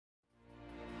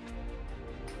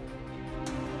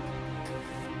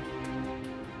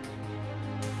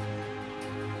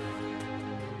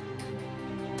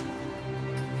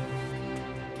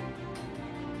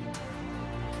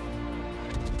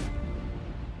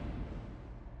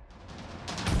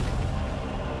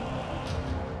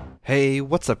Hey,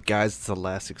 what's up guys, it's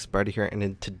Elastic Spider here, and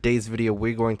in today's video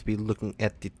we're going to be looking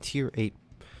at the Tier 8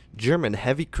 German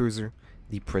heavy cruiser,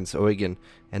 the Prinz Eugen.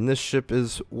 And this ship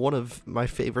is one of my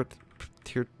favorite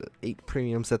Tier 8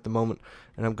 premiums at the moment,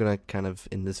 and I'm gonna kind of,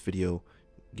 in this video,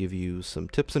 give you some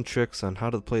tips and tricks on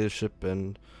how to play the ship,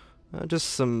 and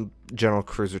just some general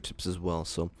cruiser tips as well.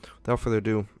 So, without further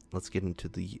ado, let's get into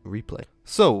the replay.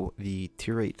 So, the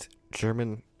Tier 8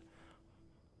 German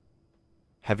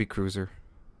heavy cruiser,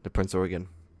 the Prinz Eugen.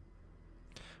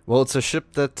 Well, it's a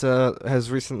ship that has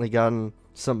recently gotten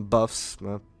some buffs.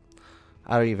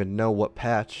 I don't even know what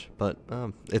patch, but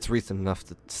it's recent enough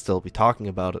to still be talking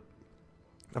about it.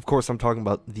 Of course, I'm talking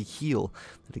about the heal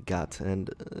that it got,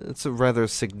 and it's a rather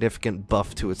significant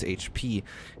buff to its HP.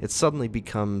 It suddenly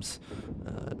becomes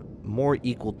more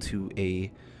equal to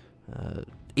a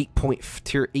tier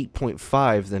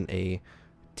 8.5 than a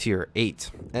tier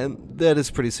 8, and that is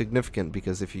pretty significant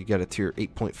because if you get a tier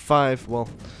 8.5, well,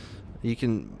 you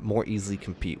can more easily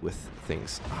compete with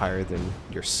things higher than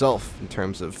yourself in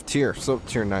terms of tier, so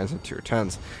tier 9s and tier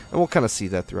 10s, and we'll kind of see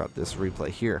that throughout this replay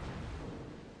here.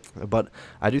 But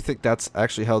I do think that's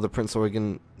actually how the Prinz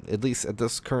Eugen, at least at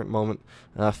this current moment,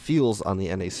 feels on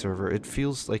the NA server. It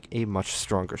feels like a much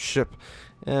stronger ship,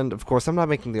 and of course I'm not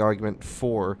making the argument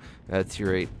for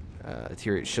tier 8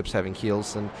 ships having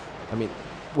heals, and I mean,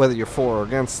 whether you're for or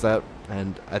against that,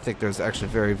 and I think there's actually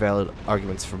very valid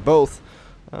arguments for both,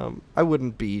 I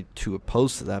wouldn't be too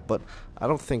opposed to that, but I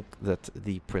don't think that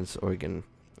the Prinz Eugen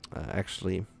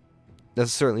actually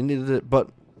necessarily needed it, but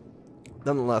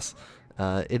nonetheless,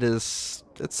 it's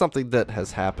something that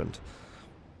has happened.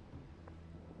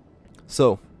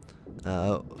 So,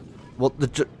 well, what do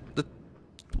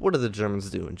the Germans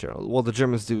do in general? Well, the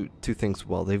Germans do two things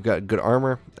well. They've got good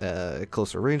armor at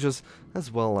closer ranges,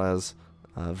 as well as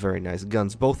very nice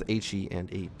guns, both HE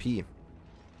and AP.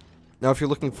 Now, if you're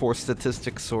looking for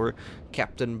statistics or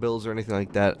captain builds or anything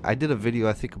like that, I did a video,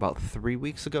 I think, about 3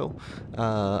 weeks ago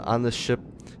on this ship,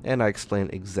 and I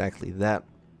explained exactly that.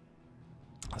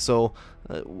 So,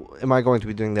 am I going to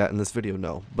be doing that in this video?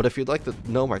 No. But if you'd like to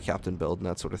know my captain build and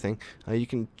that sort of thing, you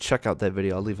can check out that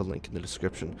video. I'll leave a link in the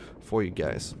description for you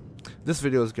guys. This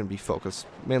video is going to be focused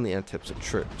mainly on tips and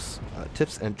tricks,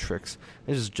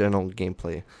 and just general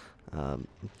gameplay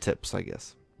tips, I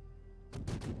guess.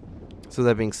 So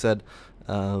that being said,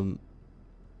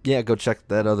 yeah, go check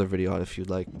that other video out if you'd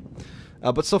like.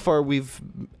 But so far, we've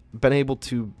been able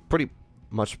to pretty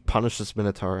much punish this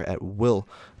Minotaur at will.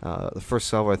 The first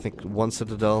salvo, I think, 1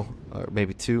 citadel, or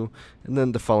maybe 2, and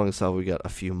then the following salvo we got a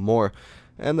few more,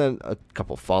 and then a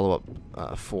couple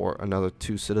follow-up for another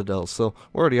 2 citadels. So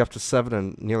we're already up to 7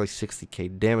 and nearly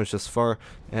 60k damage thus far,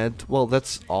 and well,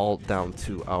 that's all down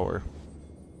to our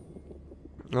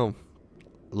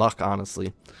luck,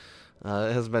 honestly.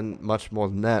 It has been much more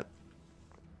than that.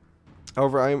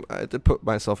 However, I did put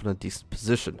myself in a decent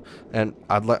position, and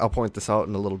I'll point this out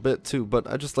in a little bit too, but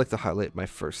I'd just like to highlight my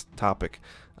first topic,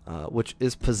 which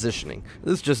is positioning.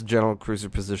 This is just general cruiser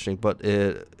positioning, but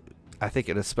I think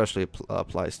it especially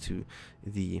applies to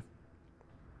the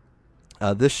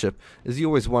this ship, is you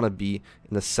always want to be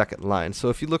in the second line. So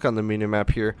if you look on the minimap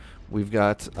here, we've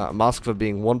got Moskva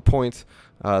being 1 point,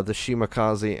 the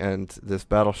Shimakaze and this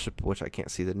battleship, which I can't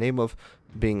see the name of,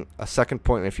 being a second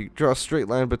point. And if you draw a straight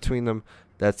line between them,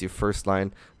 that's your first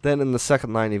line. Then in the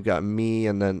second line, you've got me,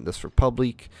 and then this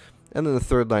Republic, and then the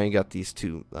third line, you got these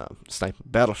 2 sniper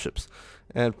battleships,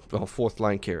 and well, 4th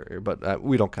line carrier, but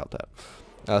we don't count that.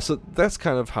 So that's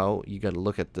kind of how you got to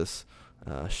look at this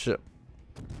ship.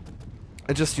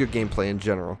 And just your gameplay in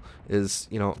general is,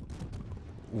 you know,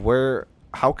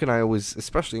 how can I always,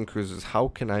 especially in cruisers, how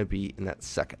can I be in that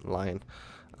second line?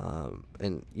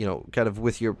 And, you know, kind of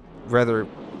with your rather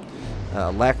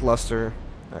lackluster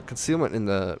concealment in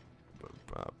the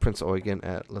Prinz Eugen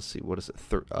at, let's see, what is it,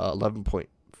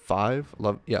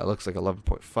 11.5? Yeah, it looks like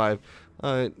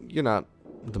 11.5. You're not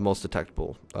the most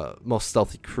detectable, most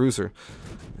stealthy cruiser,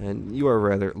 and you are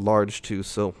rather large too,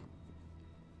 so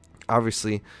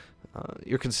obviously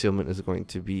your concealment is going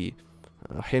to be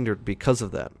hindered because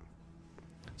of that.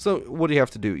 So what do you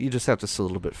have to do? You just have to sit a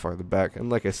little bit farther back,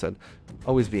 and like I said,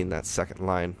 always be in that second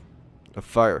line of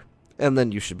fire, and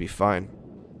then you should be fine.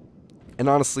 And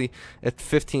honestly, at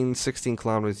 15-16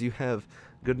 kilometers, you have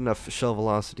good enough shell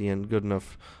velocity and good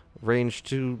enough range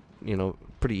to, you know,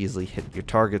 pretty easily hit your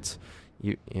targets.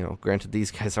 You know, granted,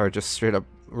 these guys are just straight up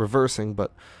reversing,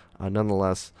 but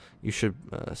nonetheless, you should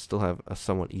still have a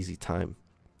somewhat easy time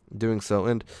doing so.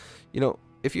 And, you know,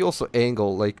 if you also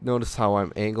angle, like, notice how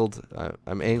I'm angled.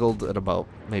 I'm angled at about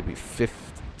maybe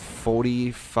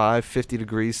 45, 50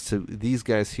 degrees to these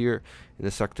guys here in the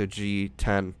sector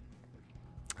G10.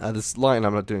 This line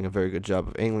I'm not doing a very good job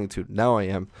of angling to. Now I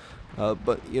am.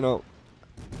 But, you know,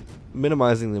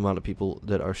 minimizing the amount of people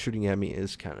that are shooting at me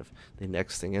is kind of the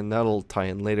next thing. And that'll tie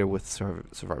in later with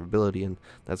survivability and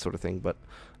that sort of thing. But,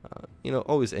 you know,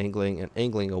 always angling, and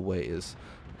angling away is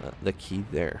the key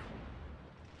there.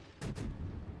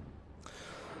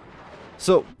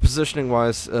 So,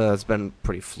 positioning-wise, it's been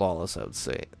pretty flawless, I would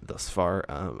say, thus far.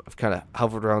 I've kind of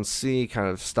hovered around C, kind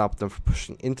of stopped them from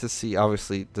pushing into C.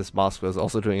 Obviously, this Moscow is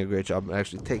also doing a great job of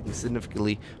actually taking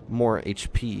significantly more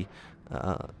HP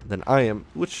than I am,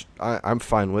 which I'm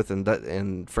fine with,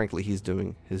 and frankly, he's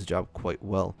doing his job quite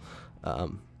well.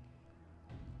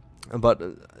 But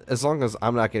as long as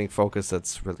I'm not getting focused,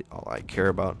 that's really all I care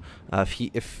about.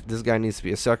 If this guy needs to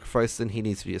be a sacrifice, then he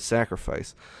needs to be a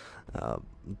sacrifice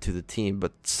to the team,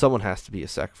 but someone has to be a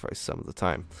sacrifice some of the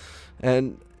time.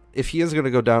 And if he is going to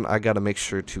go down, I got to make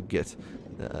sure to get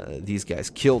these guys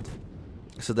killed.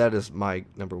 So that is my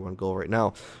 #1 goal right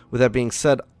now. With that being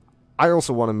said, I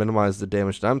also want to minimize the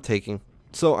damage that I'm taking,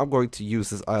 so I'm going to use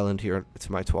this island here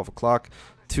to my 12 o'clock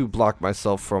to block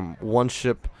myself from 1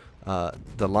 ship,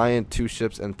 the Lion, 2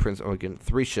 ships, and Prinz Eugen,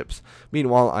 3 ships.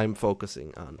 Meanwhile, I'm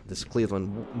focusing on this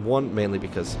Cleveland 1 mainly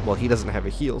because, well, he doesn't have a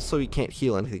heal, so he can't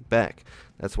heal anything back.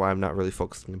 That's why I'm not really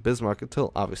focusing on Bismarck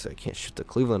until, obviously, I can't shoot the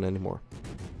Cleveland anymore.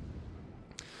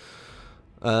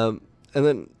 And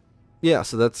then, yeah,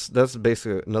 so that's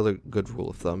basically another good rule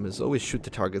of thumb, is always shoot the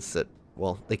targets that,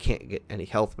 well, they can't get any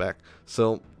health back.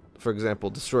 So, for example,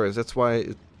 destroyers, that's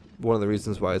why, one of the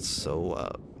reasons why it's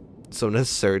so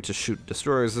necessary to shoot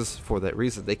destroyers is for that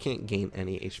reason. They can't gain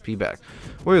any HP back,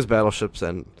 whereas battleships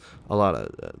and a lot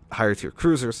of higher tier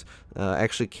cruisers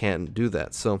actually can do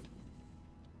that. So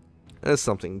that's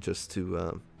something just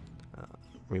to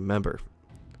remember.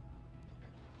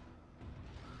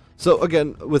 So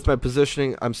again, with my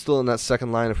positioning, I'm still in that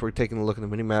second line. If we're taking a look at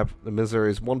the minimap, the Missouri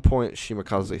is 1 point,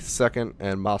 Shimakaze is 2nd,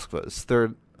 and Moskva is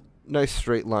 3rd. Nice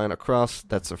straight line across.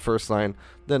 That's the first line.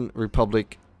 Then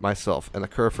Republic, myself, and the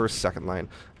Kurfürst, second line.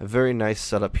 A very nice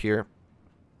setup here,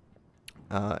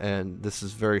 and this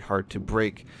is very hard to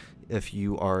break if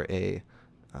you are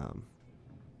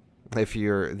if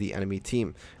you're the enemy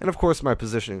team. And of course, my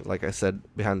positioning, like I said,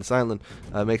 behind this island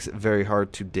makes it very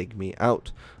hard to dig me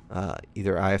out.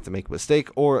 Either I have to make a mistake,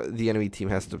 or the enemy team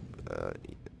has to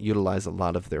utilize a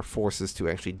lot of their forces to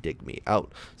actually dig me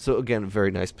out. So again, very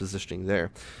nice positioning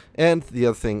there. And the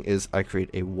other thing is I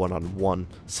create a one-on-one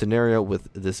scenario with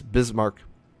this Bismarck,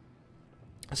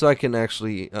 so I can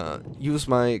actually use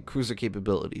my cruiser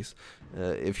capabilities.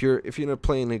 If you're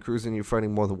playing a cruiser and you're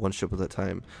fighting more than 1 ship at a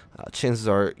time, chances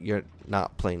are you're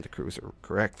not playing the cruiser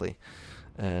correctly.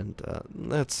 And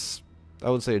that's, I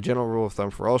would say, a general rule of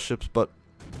thumb for all ships, but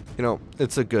you know,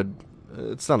 it's a good,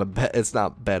 it's not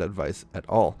bad advice at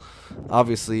all.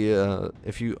 Obviously,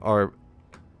 if you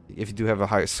do have a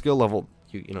higher skill level,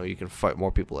 you know, you can fight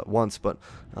more people at once, but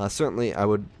certainly I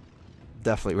would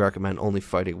definitely recommend only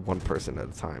fighting 1 person at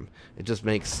a time. It just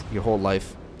makes your whole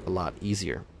life a lot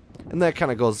easier. And that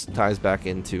kind of ties back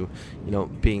into, you know,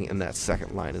 being in that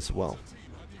second line as well.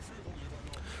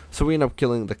 So we end up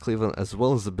killing the Cleveland as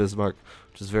well as the Bismarck,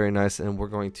 which is very nice, and we're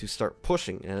going to start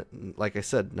pushing. And like I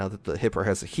said, now that the Hipper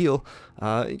has a heal,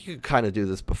 you could kind of do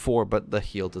this before, but the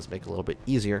heal does make it a little bit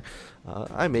easier.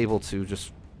 I'm able to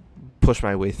just push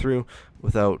my way through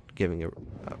without giving a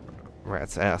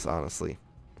rat's ass, honestly.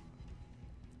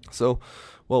 So,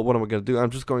 well, what am I going to do?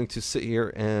 I'm just going to sit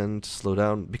here and slow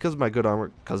down. Because of my good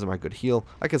armor, because of my good heal,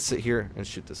 I can sit here and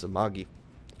shoot this Amagi.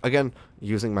 Again,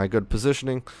 using my good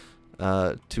positioning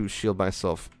to shield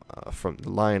myself from the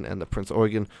Lion and the Prinz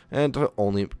Eugen, and to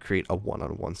only create a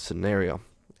one-on-one scenario.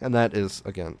 And that is,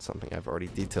 again, something I've already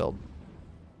detailed.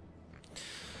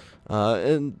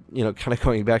 And, you know, kind of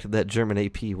going back to that German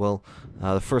AP, well,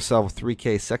 the first salvo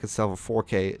 3K, second salvo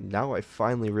 4K. Now I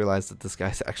finally realized that this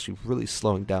guy's actually really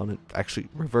slowing down and actually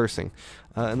reversing.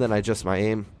 And then I adjust my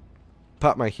aim,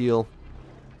 pop my heal,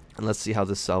 and let's see how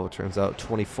this salvo turns out.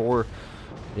 24,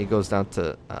 and he goes down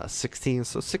to 16,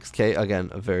 so 6K, again,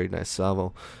 a very nice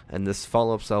salvo. And this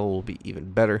follow-up salvo will be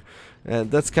even better. And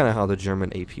that's kind of how the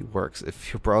German AP works.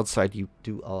 If you're broadside, you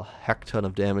do a heck ton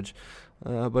of damage.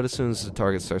 But as soon as the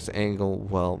target starts to angle,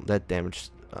 well, that damage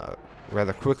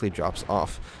rather quickly drops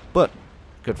off. But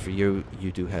good for you,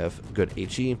 you do have good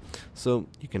HE, so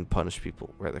you can punish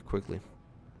people rather quickly.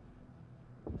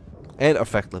 And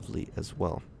effectively as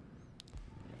well.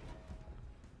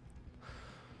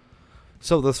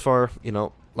 So thus far, you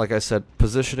know, like I said,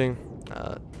 positioning,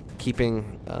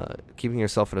 keeping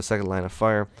yourself in a second line of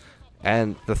fire.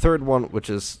 And the third one, which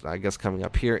is, I guess, coming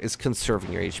up here, is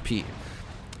conserving your HP.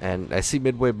 And I see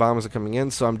midway bombers are coming in,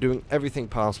 so I'm doing everything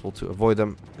possible to avoid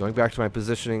them. Going back to my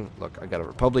positioning, look, I got a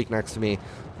Republic next to me.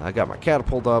 I got my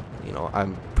catapult up. You know,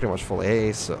 I'm pretty much full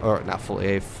AA, so, or not full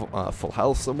AA, full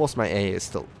health, so most of my AA is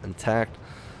still intact.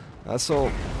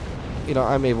 So, you know,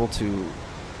 I'm able to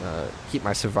keep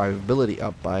my survivability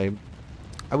up by,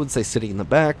 I wouldn't say sitting in the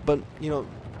back, but, you know,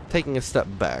 taking a step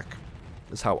back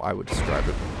is how I would describe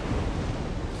it.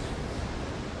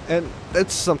 And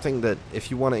that's something that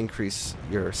if you want to increase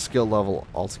your skill level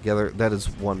altogether, that is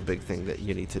one big thing that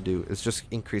you need to do, is just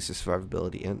increase your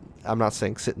survivability. And I'm not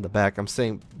saying sit in the back, I'm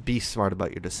saying be smart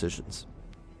about your decisions.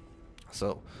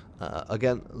 So,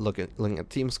 again, looking at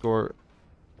team score,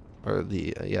 or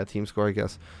the, team score, I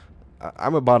guess.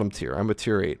 I'm a bottom tier, I'm a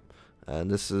tier 8. And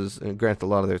this is, and granted, a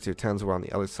lot of their tier 10s were on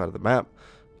the other side of the map.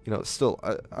 You know, still,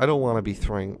 I don't want to be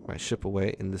throwing my ship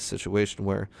away in this situation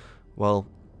where, well,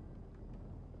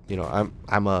 you know,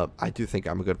 I do think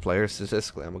I'm a good player.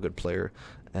 Statistically, I'm a good player,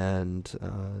 and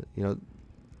you know,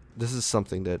 this is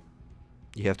something that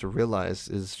you have to realize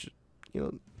is, you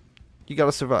know, you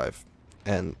gotta survive,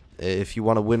 and if you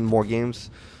want to win more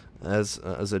games as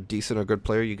a decent or good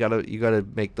player, you gotta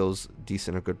make those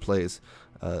decent or good plays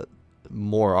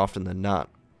more often than not.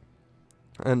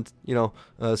 And you know,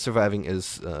 surviving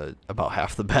is about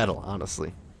half the battle,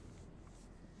 honestly.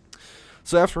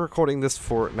 So after recording this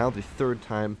for now the third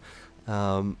time,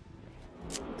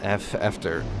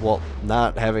 after, well,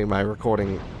 not having my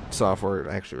recording software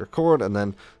actually record, and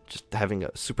then just having a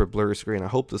super blurry screen, I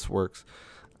hope this works.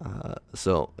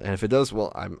 So, and if it does,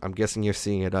 well, I'm guessing you're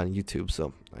seeing it on YouTube,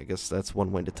 so I guess that's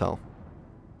one way to tell.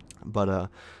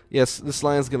 But, yes, this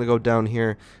line's going to go down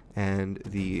here, and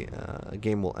the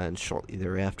game will end shortly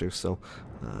thereafter, so,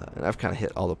 and I've kind of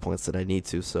hit all the points that I need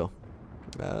to, so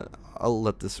I'll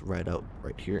let this ride out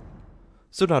right here.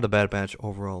 So not a bad match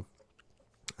overall,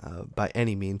 by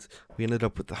any means. We ended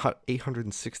up with the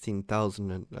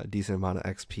 816,000 and a decent amount of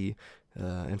XP,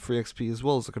 and free XP, as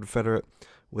well as the Confederate,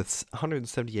 with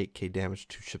 178k damage,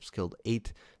 2 ships killed,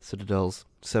 8 citadels,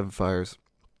 7 fires,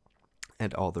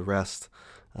 and all the rest.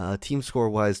 Team score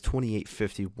wise,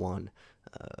 2851.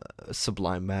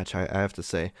 Sublime match, I have to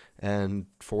say. And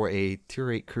for a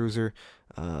tier 8 cruiser,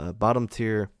 bottom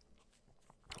tier,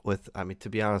 with, I mean, to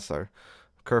be honest, our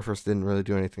Kurfürst didn't really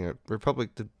do anything. Our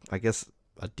Republic did, I guess,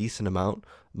 a decent amount.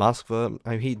 Moskva, I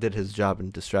mean, he did his job in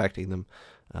distracting them.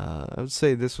 I would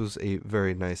say this was a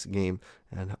very nice game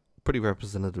and pretty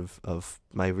representative of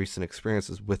my recent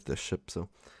experiences with this ship. So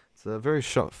it's a very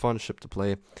fun ship to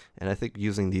play, and I think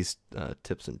using these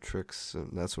tips and tricks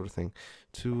and that sort of thing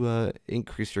to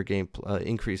increase your game,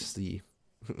 increase the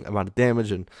amount of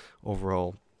damage and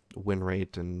overall win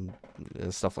rate and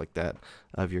stuff like that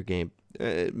of your game,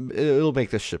 it'll make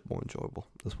this ship more enjoyable.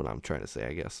 That's what I'm trying to say,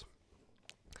 I guess.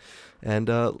 And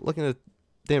looking at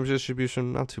damage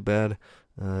distribution, not too bad.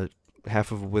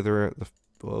 Half of a Witherer.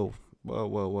 Whoa.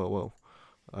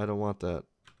 I don't want that.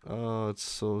 Oh, it's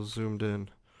so zoomed in.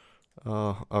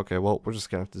 Okay, well, we're just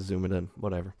gonna have to zoom it in.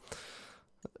 Whatever.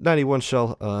 91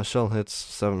 shell hits,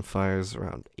 7 fires,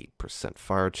 around 8%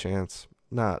 fire chance.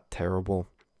 Not terrible.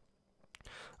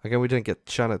 Again, we didn't get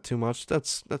shot at too much.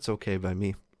 That's okay by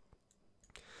me.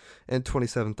 And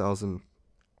 27,000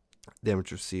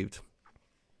 damage received.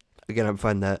 Again, I'm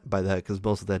fine by that because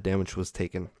most of that damage was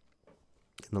taken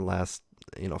in the last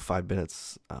 5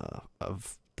 minutes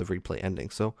of the replay ending.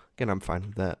 So again, I'm fine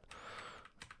with that.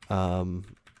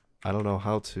 I don't know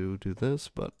how to do this,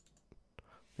 but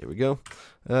there we go.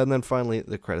 And then finally,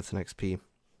 the credits and XP.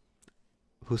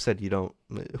 Who said you don't?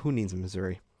 Who needs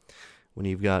Missouri when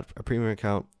you've got a premium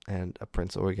account and a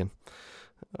Prinz Eugen?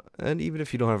 And even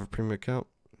if you don't have a premium account,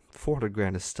 400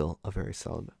 grand is still a very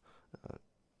solid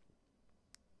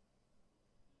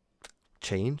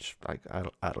change.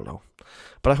 I don't know,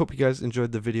 but I hope you guys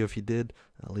enjoyed the video. If you did,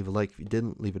 leave a like. If you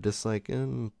didn't, leave a dislike.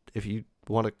 And if you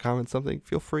want to comment something,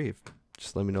 feel free.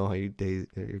 Just let me know how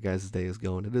your guys' day is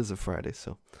going. It is a Friday,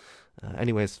 so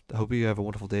anyways, I hope you have a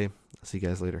wonderful day. I'll see you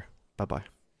guys later. Bye bye.